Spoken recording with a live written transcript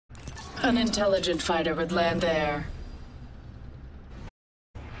An intelligent fighter would land there.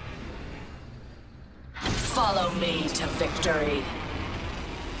 Follow me to victory.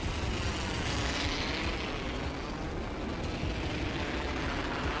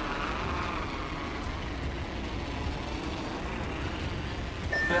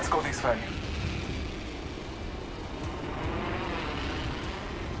 Let's go this way.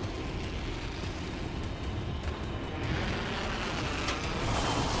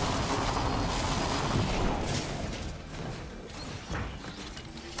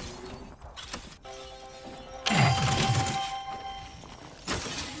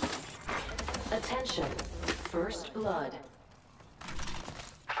 Attention. First blood.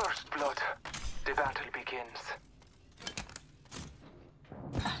 First blood. The battle begins.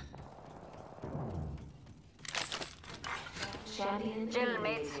 Jill,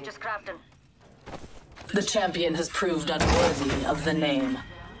 mates, just crafting. The champion has proved unworthy of the name.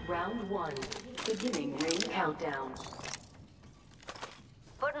 Round 1. Beginning ring countdown.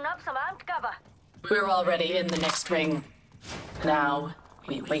 Putting up some amped cover. We're already in the next ring. Now,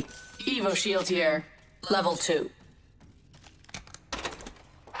 we wait. Evo shield here. Level 2.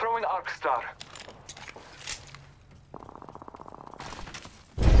 Throwing Arc Star.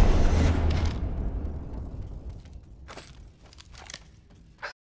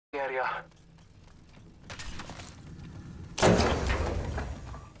 Area.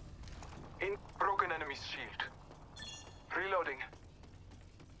 In broken enemy's shield. Reloading.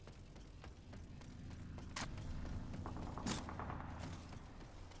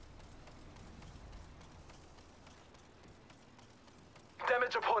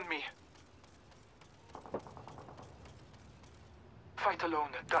 Damage upon me. Fight alone,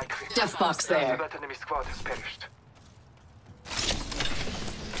 die quick. Death box there. That enemy squad has perished.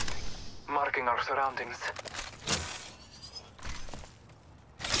 Marking our surroundings.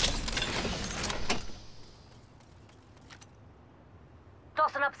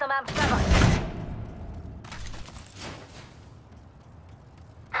 Tossing up some amped cover.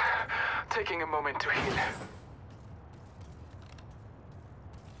 Taking a moment to heal.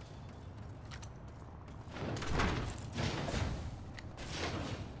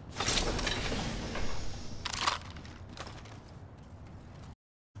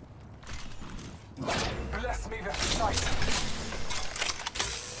 Bless me with sight.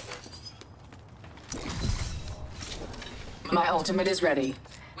 My ultimate is ready.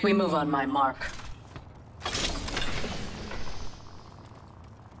 We move on my mark.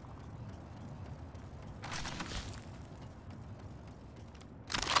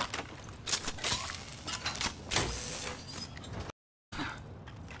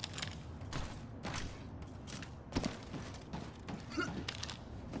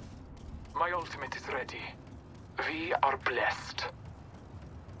 My ultimate is ready. We are blessed.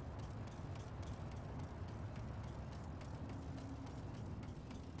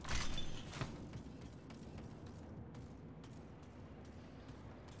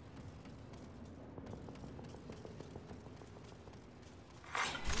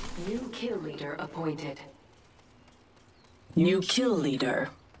 New kill leader appointed. New kill leader.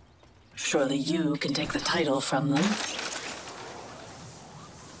 Surely you can take the title from them.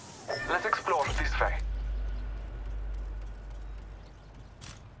 Let's explore this way.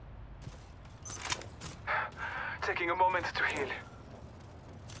 Taking a moment to heal.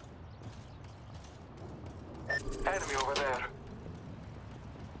 Enemy over there.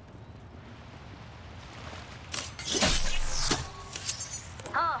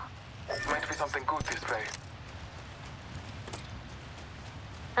 Huh. Might be something good this way.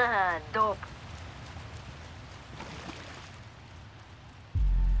 Haha, dope.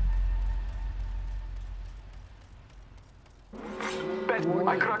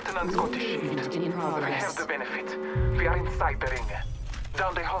 I cracked an unscottish shield. In I progress. have the benefit. We are inside the ring.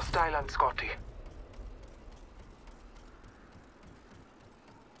 Down the hostile unscotty.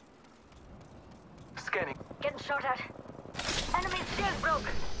 Scanning. Getting shot at. Enemy shield broke.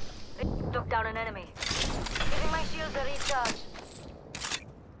 It took down an enemy. Giving my shields a recharge.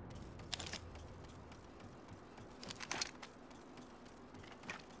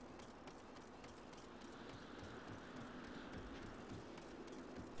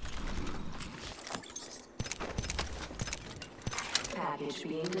 Package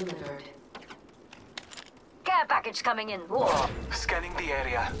being delivered. Care package coming in. Whoa. Scanning the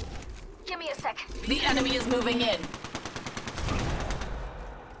area. Give me a sec. The enemy is moving in.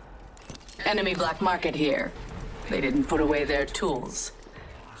 Enemy black market here. They didn't put away their tools.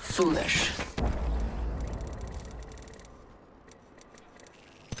 Foolish.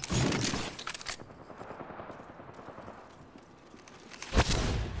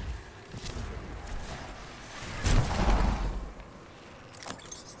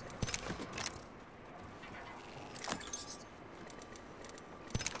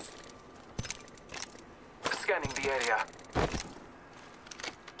 the area.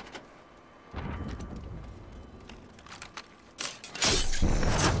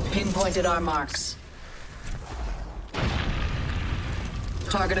 Pinpointed our marks.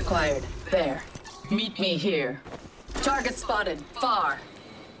 Target acquired. There. Meet me here. Target spotted. Far.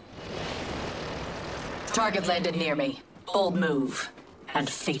 Target landed near me. Bold move. And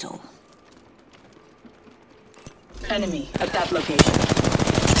fatal. Enemy at that location.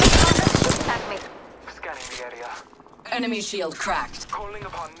 Attack me. Scanning the area. Enemy shield cracked. Calling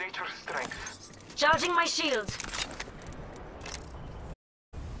upon nature's strength. Charging my shields.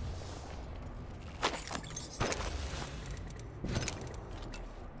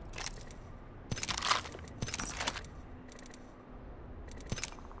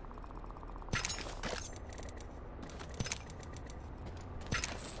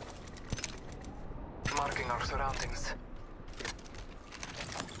 Marking our surroundings.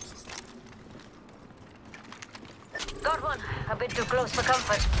 Got one. A bit too close for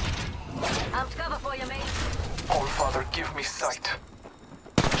comfort. I'm to cover for you, mate. All Father, give me sight.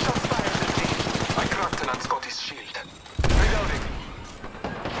 Shots fired at me. I cracked an unscottish shield. Reloading.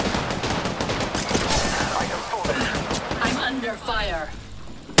 I am fallen. I'm under fire.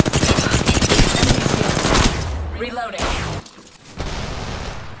 Enemy shield cracked. Reloading.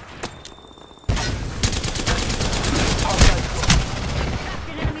 Trapped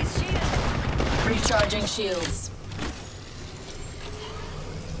an enemy's shield. Recharging shields.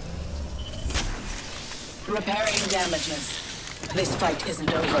 Repairing damages. This fight isn't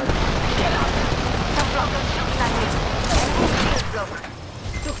over. Get up. Tough blocker shooting at me. Shield broke.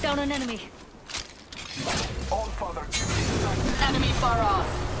 Took down an enemy. All Father, give me sight. Enemy far off.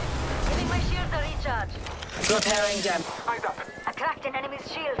 Giving my shields a recharge. Repairing damage. Eyes up. I cracked an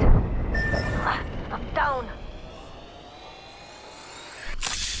enemy's shield. I'm down.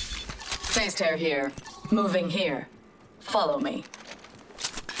 Phased hair here. Moving here. Follow me.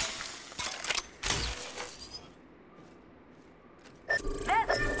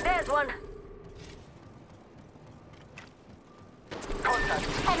 There's one. Contact.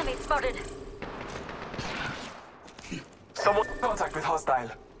 Enemy spotted. Someone contact with hostile.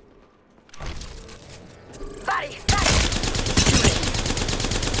 Body.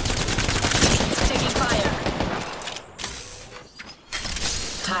 Taking fire.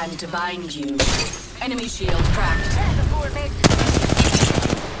 Time to bind you. Enemy shield cracked. There's a fool, mate.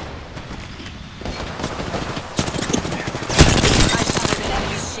 I shattered an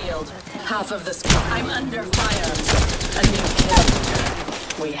enemy's shield. Half of the squad. I'm under fire. A new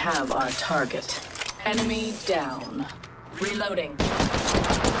kill. We have our target. Enemy down. Reloading.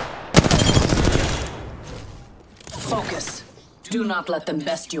 Focus. Do not let them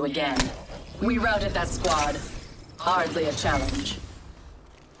best you again. We routed that squad. Hardly a challenge.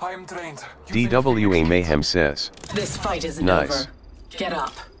 I am trained. DWA Mayhem says. This fight isn't Nice. over. Get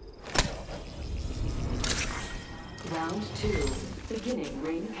up. Round 2. Beginning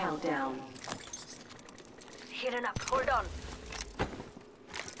ring countdown. Healing up. Hold on.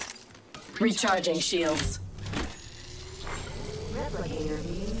 Recharging shields. Replicator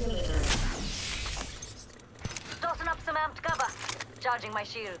being delivered. Tossing up some amped cover. Charging my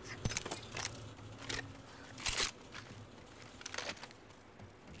shields.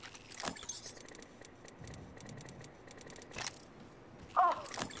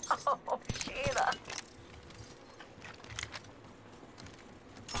 Oh, Sheila.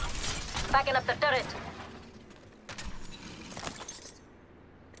 Backing up the turret.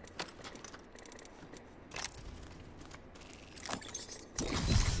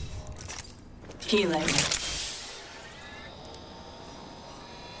 Healing.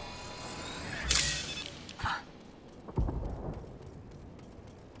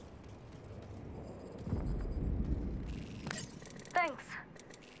 Thanks.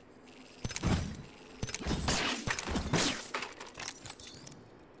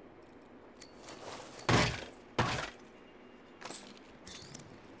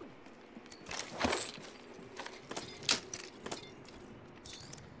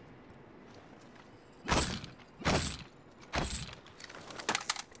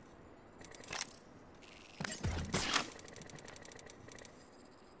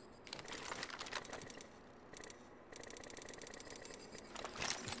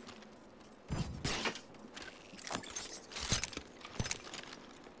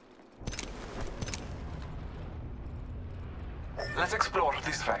 Let's explore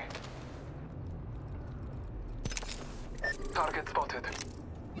this way. Target spotted.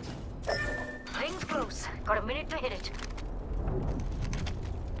 Ring's close. Got a minute to hit it.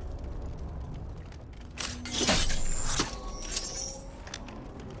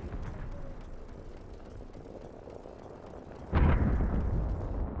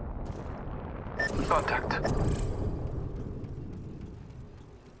 Contact.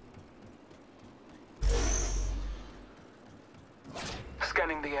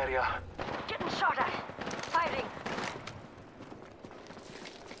 Scanning the area. Getting shot at. Firing.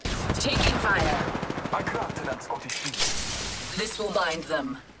 Taking fire. I cracked an Scottish shield. This will bind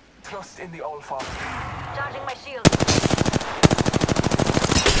them. Trust in the All-Father. Charging my shield.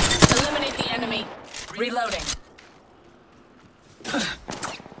 Eliminate the enemy. Reloading.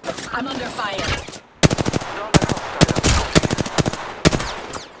 I'm under fire.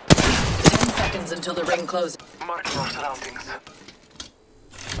 10 seconds until the ring closes. Marking our surroundings.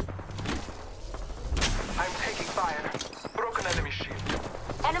 I'm taking fire. Broken enemy shield.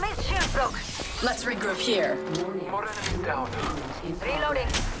 Enemy's shield broke. Let's regroup here. More enemies down. Reloading.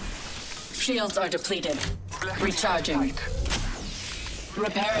 Shields are depleted. Recharging.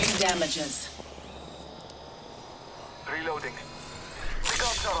 Repairing damages. Reloading. The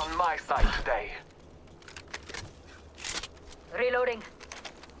gods are on my side today. Reloading.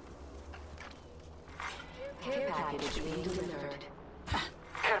 Care package being delivered.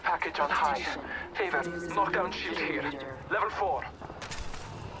 Care package on high. Favor, knockdown shield here. Level 4.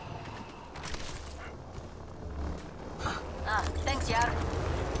 Thanks, Yar.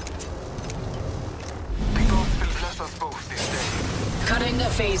 The gods will bless us both this day. Cutting a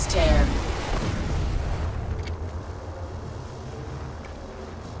phase tear.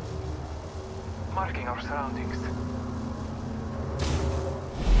 Marking our surroundings.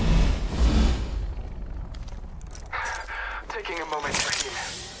 Taking a moment to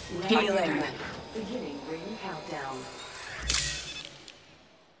heal. Healing. Beginning ring countdown.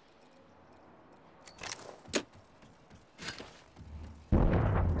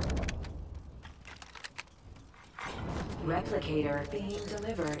 Replicator being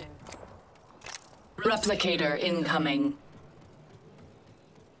delivered. Replicator incoming.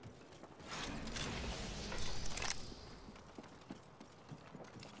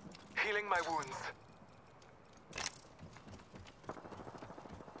 Healing my wounds.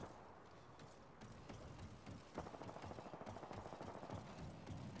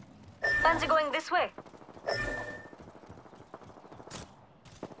 Fans are going this way.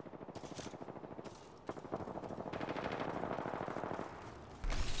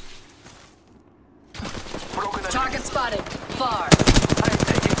 Broken enemy. Target spotted. Far. I am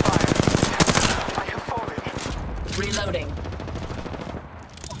taking fire. I have fallen. Reloading.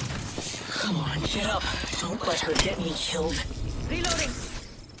 Come on, get up. Don't let her get me killed. Reloading.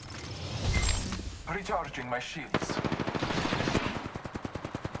 Recharging my shields.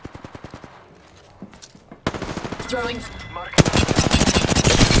 Throwing. Marking.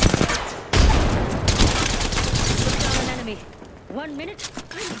 Put down an enemy. 1 minute.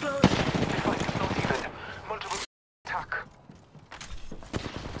 I'm close. The fight is not even. Multiple attack.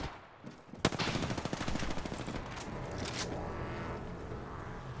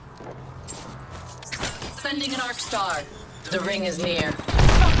 Sending an arc star. The ring is near.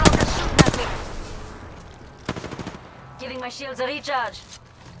 Some rockers shooting at me. Giving my shields a recharge.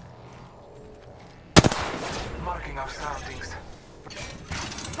 Marking our surroundings.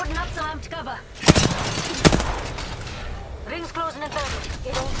 Putting up some amped cover. Ring's closing in 30.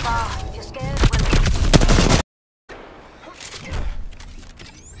 It ain't far. If you're scared,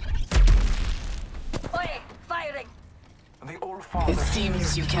 well... Oi! Firing! The All-Father. It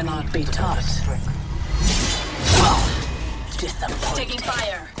seems you cannot be taught. Disappointing. Taking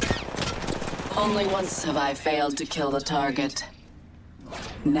fire. Only once have I failed to kill the target.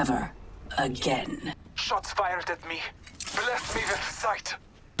 Never again. Shots fired at me. Bless me with sight.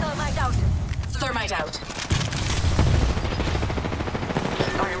 Thermite out. Thermite out.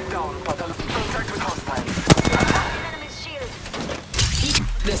 I am down, but I'll contact with hostiles. An enemy's shield.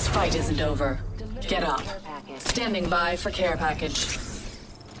 This fight isn't over. Get up. Standing by for care package.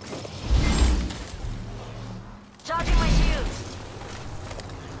 Charging my shields.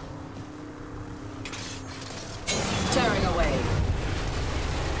 Tearing away.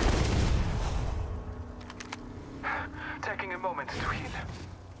 Taking a moment to heal.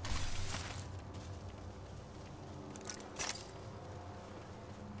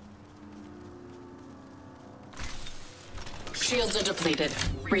 Shields are depleted.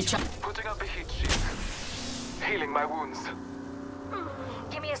 Recharge. Putting up a heat shield. Healing my wounds.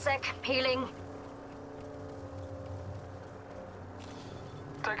 Give me a sec. Healing.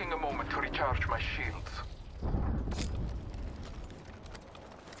 Taking a moment to recharge my shields.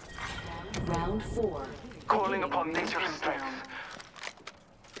 Round 4. Calling upon nature's strength.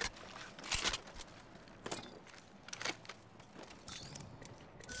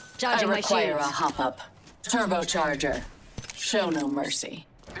 I Charging my require a shields. hop-up. Turbocharger. Show no mercy.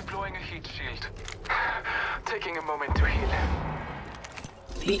 Deploying Deploying a heat shield. Taking a moment to heal.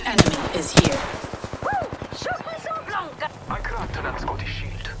 The enemy is here. Woo! Shoot me so blanca! I cracked an Scottish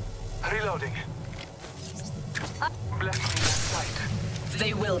shield. Reloading. Bless me with sight.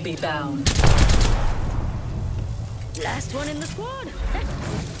 They will be bound. Last one in the squad.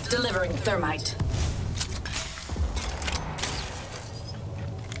 Delivering thermite.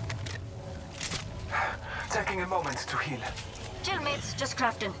 Taking a moment to heal. Chill, mates. Just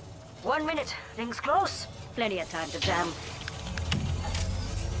crafting. 1 minute. Rings close. Plenty of time to jam.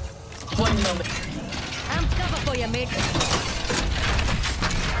 1 moment. I'm cover for you, mate.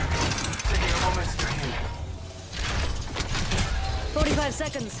 Taking a moment to heal. 45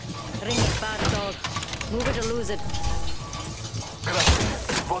 seconds. Ring is bad, dog. Move it or lose it.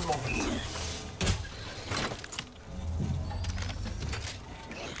 Crafting. 1 moment.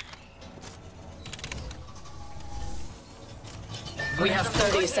 We have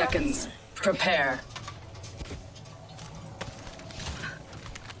 30 seconds. Prepare.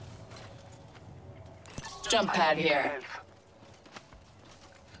 Jump pad here. Health.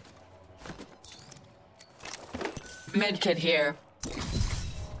 Medkit here.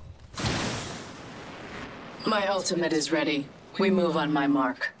 My ultimate is ready. We move on my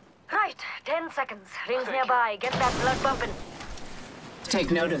mark. Right. 10 seconds. Rings nearby. Get that blood pumping.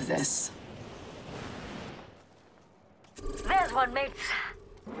 Take note of this. There's one, mates.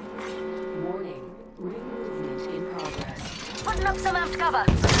 Warning. Ring movement in progress. Putting up some amped cover.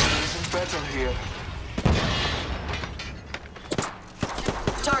 Isn't better here.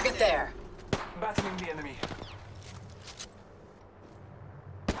 Target there. Battling the enemy.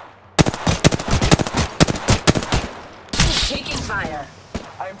 Taking fire.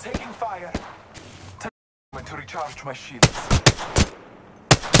 I am taking fire. Take a moment to recharge my shields.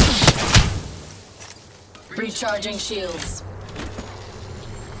 Recharging shields.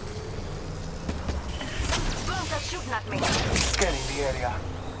 Drones are shooting at me. Scanning the area.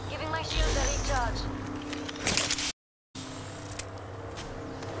 Giving my shields a recharge.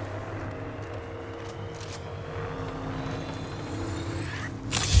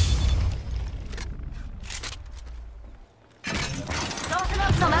 Tossing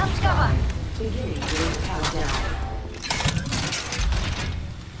up some amped cover. Beginning ring countdown.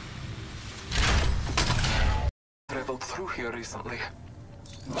 Traveled through here recently.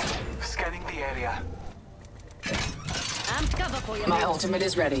 Scanning the area. Amped cover for you. My ultimate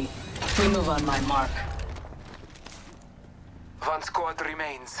is ready. We move on my mark. One squad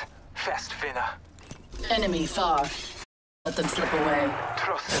remains. Fast winner. Enemy far. Let them slip away.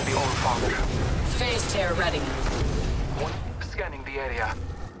 Trust in the All Father. Phase tear ready. One scanning the area.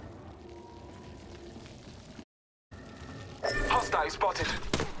 Hostile spotted.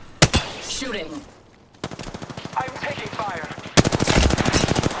 Shooting. I'm taking fire.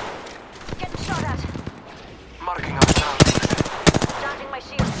 Getting shot at. Marking our surroundings. Charging my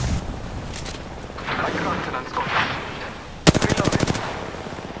shield. I cracked an Scottish shield. Reloading.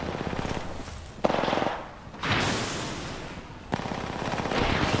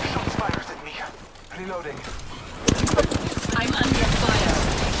 Shots fired at me. Reloading. I'm under fire.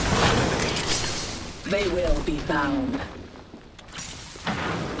 They will be bound.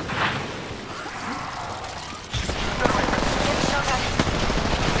 Getting shot at.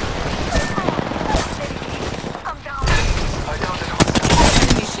 I'm down. I downed an hostile.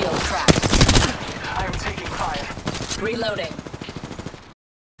 Enemy shield cracked. I am taking fire. Reloading.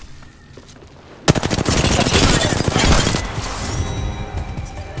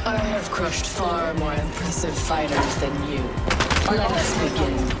 I have crushed far more impressive fighters than you. Let us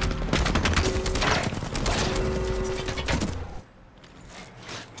begin.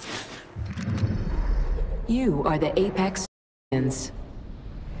 You are the Apex champions.